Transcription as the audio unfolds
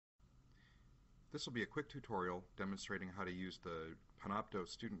This will be a quick tutorial demonstrating how to use the Panopto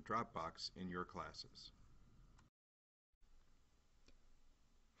student Dropbox in your classes.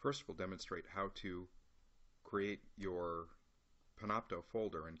 First, we'll demonstrate how to create your Panopto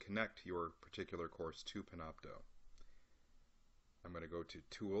folder and connect your particular course to Panopto. I'm going to go to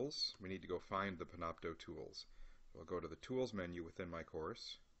Tools. We need to go find the Panopto tools. We'll go to the Tools menu within my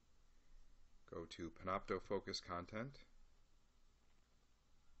course, go to Panopto Focus Content.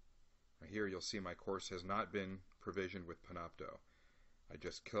 Now here you'll see my course has not been provisioned with Panopto. I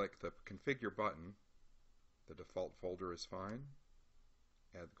just click the Configure button. The default folder is fine.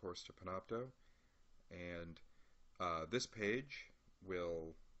 Add the course to Panopto, and this page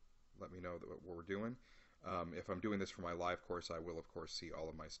will let me know what we're doing. If I'm doing this for my live course, I will of course see all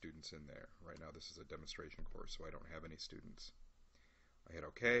of my students in there. Right now this is a demonstration course, so I don't have any students. I hit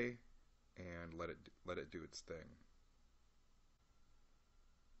OK and let it do its thing.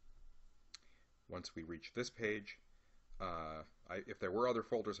 Once we reach this page, if there were other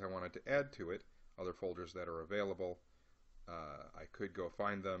folders I wanted to add to it, other folders that are available, I could go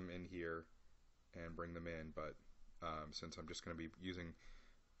find them in here and bring them in, but since I'm just going to be using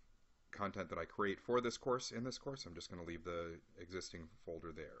content that I create for this course in this course, I'm just going to leave the existing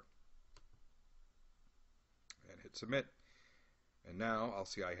folder there. And hit submit. And now I'll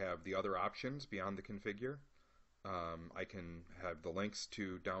see I have the other options beyond the configure. I can have the links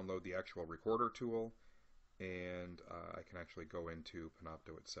to download the actual recorder tool, and I can actually go into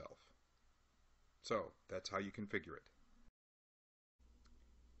Panopto itself. So that's how you configure it.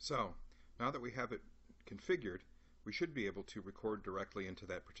 So now that we have it configured, we should be able to record directly into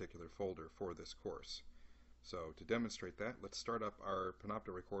that particular folder for this course. So to demonstrate that, let's start up our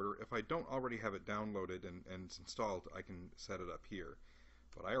Panopto recorder. If I don't already have it downloaded and it's installed, I can set it up here.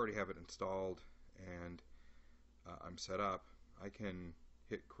 But I already have it installed and I'm set up. I can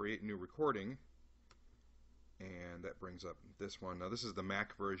hit create new recording, and that brings up this one. Now this is the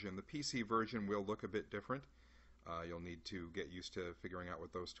Mac version. The PC version will look a bit different. You'll need to get used to figuring out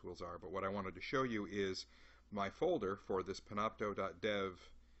what those tools are. But what I wanted to show you is my folder for this panopto.dev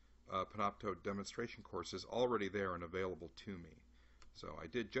Panopto demonstration course is already there and available to me. So I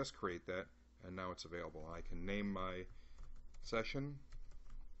did just create that, and now it's available. I can name my session,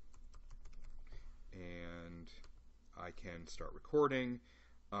 and I can start recording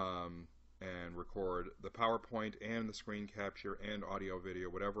and record the PowerPoint and the screen capture and audio video,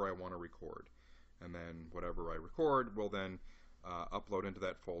 whatever I want to record. And then whatever I record will then upload into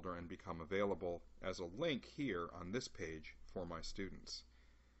that folder and become available as a link here on this page for my students.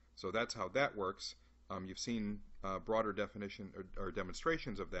 So that's how that works. You've seen broader definition or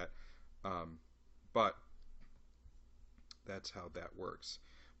demonstrations of that, but that's how that works.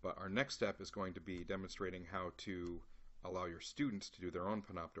 But our next step is going to be demonstrating how to allow your students to do their own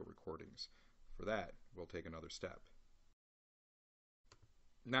Panopto recordings. For that, we'll take another step.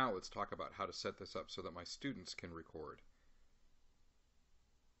 Now let's talk about how to set this up so that my students can record.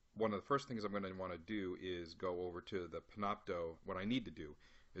 One of the first things I'm going to want to do is go over to the Panopto. What I need to do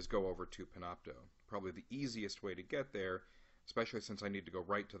is go over to Panopto. Probably the easiest way to get there, especially since I need to go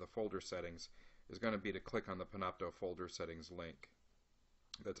right to the folder settings, is going to be to click on the Panopto folder settings link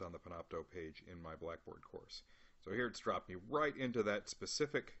that's on the Panopto page in my Blackboard course. So here it's dropped me right into that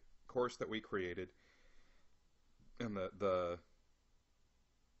specific course that we created, and the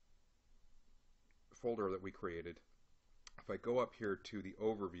folder that we created. If I go up here to the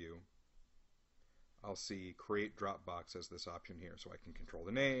overview, I'll see create Dropbox as this option here. So I can control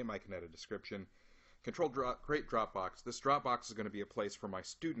the name, I can add a description. Create Dropbox. This Dropbox is going to be a place for my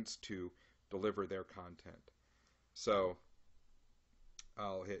students to deliver their content. So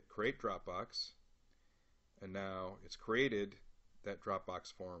I'll hit create Dropbox, and now it's created that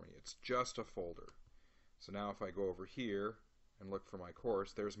Dropbox for me. It's just a folder. So now if I go over here and look for my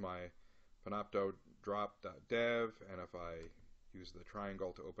course, there's my Panopto drop.dev, and if I use the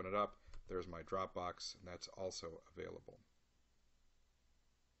triangle to open it up, there's my Dropbox, and that's also available.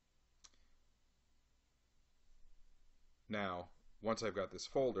 Now, once I've got this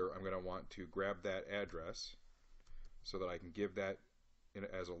folder, I'm going to want to grab that address so that I can give that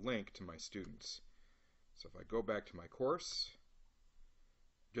as a link to my students. So if I go back to my course,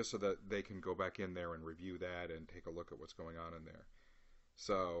 just so that they can go back in there and review that and take a look at what's going on in there.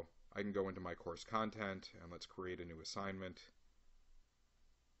 So I can go into my course content, and let's create a new assignment.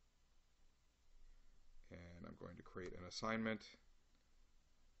 And I'm going to create an assignment.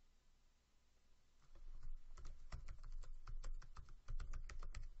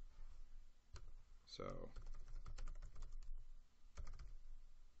 So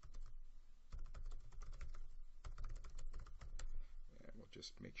and we'll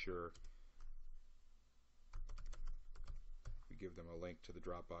just make sure give them a link to the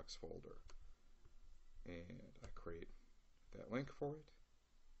Dropbox folder. And I create that link for it.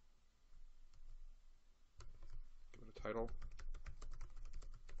 Give it a title.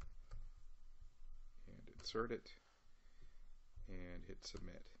 And insert it. And hit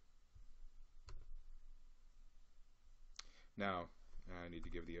submit. Now, I need to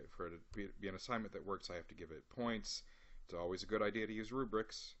give for it to be an assignment that works, I have to give it points. It's always a good idea to use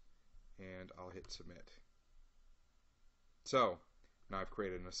rubrics. And I'll hit submit. So, now I've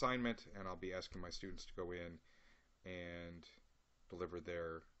created an assignment, and I'll be asking my students to go in and deliver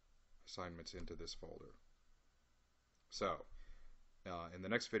their assignments into this folder. So, in the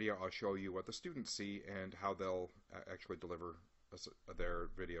next video, I'll show you what the students see and how they'll actually deliver their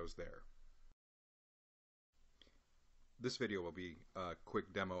videos there. This video will be a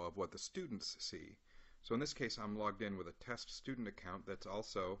quick demo of what the students see. So in this case, I'm logged in with a test student account that's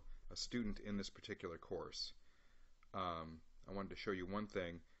also a student in this particular course. I wanted to show you one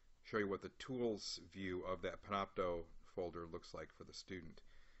thing, show you what the tools view of that Panopto folder looks like for the student.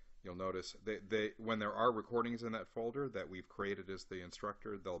 You'll notice when there are recordings in that folder that we've created as the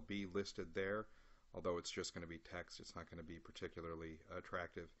instructor, they'll be listed there, although it's just going to be text. It's not going to be particularly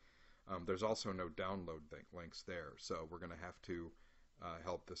attractive. There's also no download links there, so we're going to have to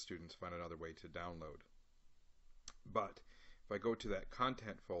help the students find another way to download. But if I go to that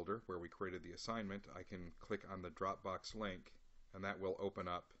content folder where we created the assignment, I can click on the Dropbox link, and that will open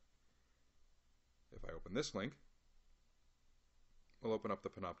up. If I open this link, we'll open up the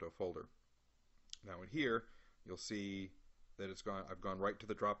Panopto folder. Now in here, you'll see that I've gone right to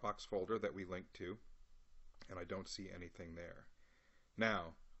the Dropbox folder that we linked to, and I don't see anything there.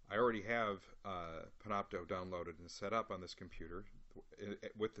 Now, I already have Panopto downloaded and set up on this computer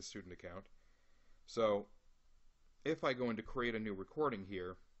with the student account. So if I go in to create a new recording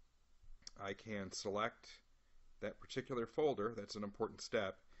here, I can select that particular folder. That's an important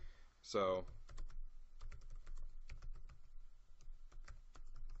step. So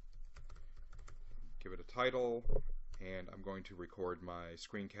give it a title, and I'm going to record my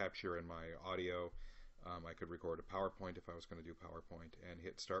screen capture and my audio. I could record a PowerPoint if I was going to do PowerPoint, and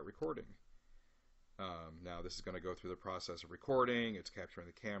hit start recording. Now this is going to go through the process of recording. It's capturing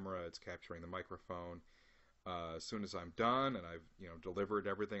the camera, it's capturing the microphone. As soon as I'm done and I've delivered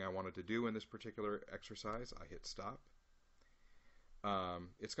everything I wanted to do in this particular exercise, I hit stop.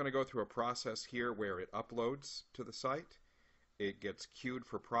 It's going to go through a process here where it uploads to the site. It gets queued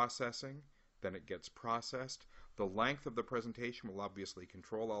for processing, then it gets processed. The length of the presentation will obviously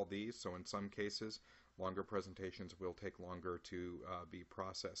control all these, so in some cases longer presentations will take longer to be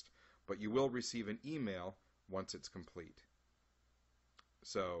processed. But you will receive an email once it's complete.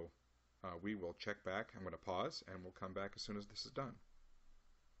 So we will check back. I'm going to pause, and we'll come back as soon as this is done.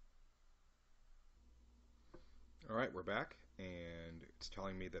 Alright, we're back, and it's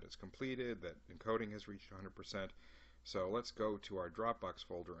telling me that it's completed, that encoding has reached 100%. So let's go to our Dropbox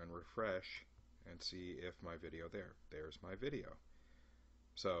folder and refresh and see if my video there's my video.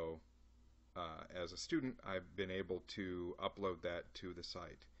 So as a student, I've been able to upload that to the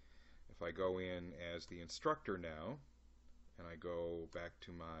site. If I go in as the instructor now, and I go back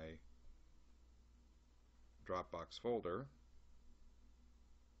to my Dropbox folder,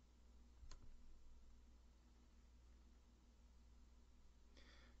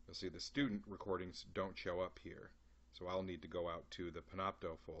 you'll see the student recordings don't show up here. So I'll need to go out to the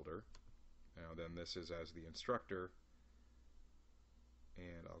Panopto folder. Now then, this is as the instructor,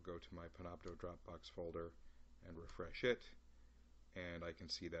 and I'll go to my Panopto Dropbox folder and refresh it, and I can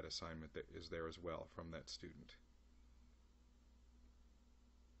see that assignment that is there as well from that student.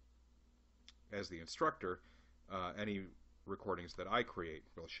 As the instructor, any recordings that I create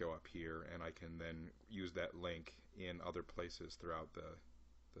will show up here, and I can then use that link in other places throughout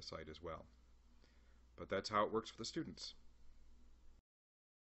the site as well. But that's how it works for the students.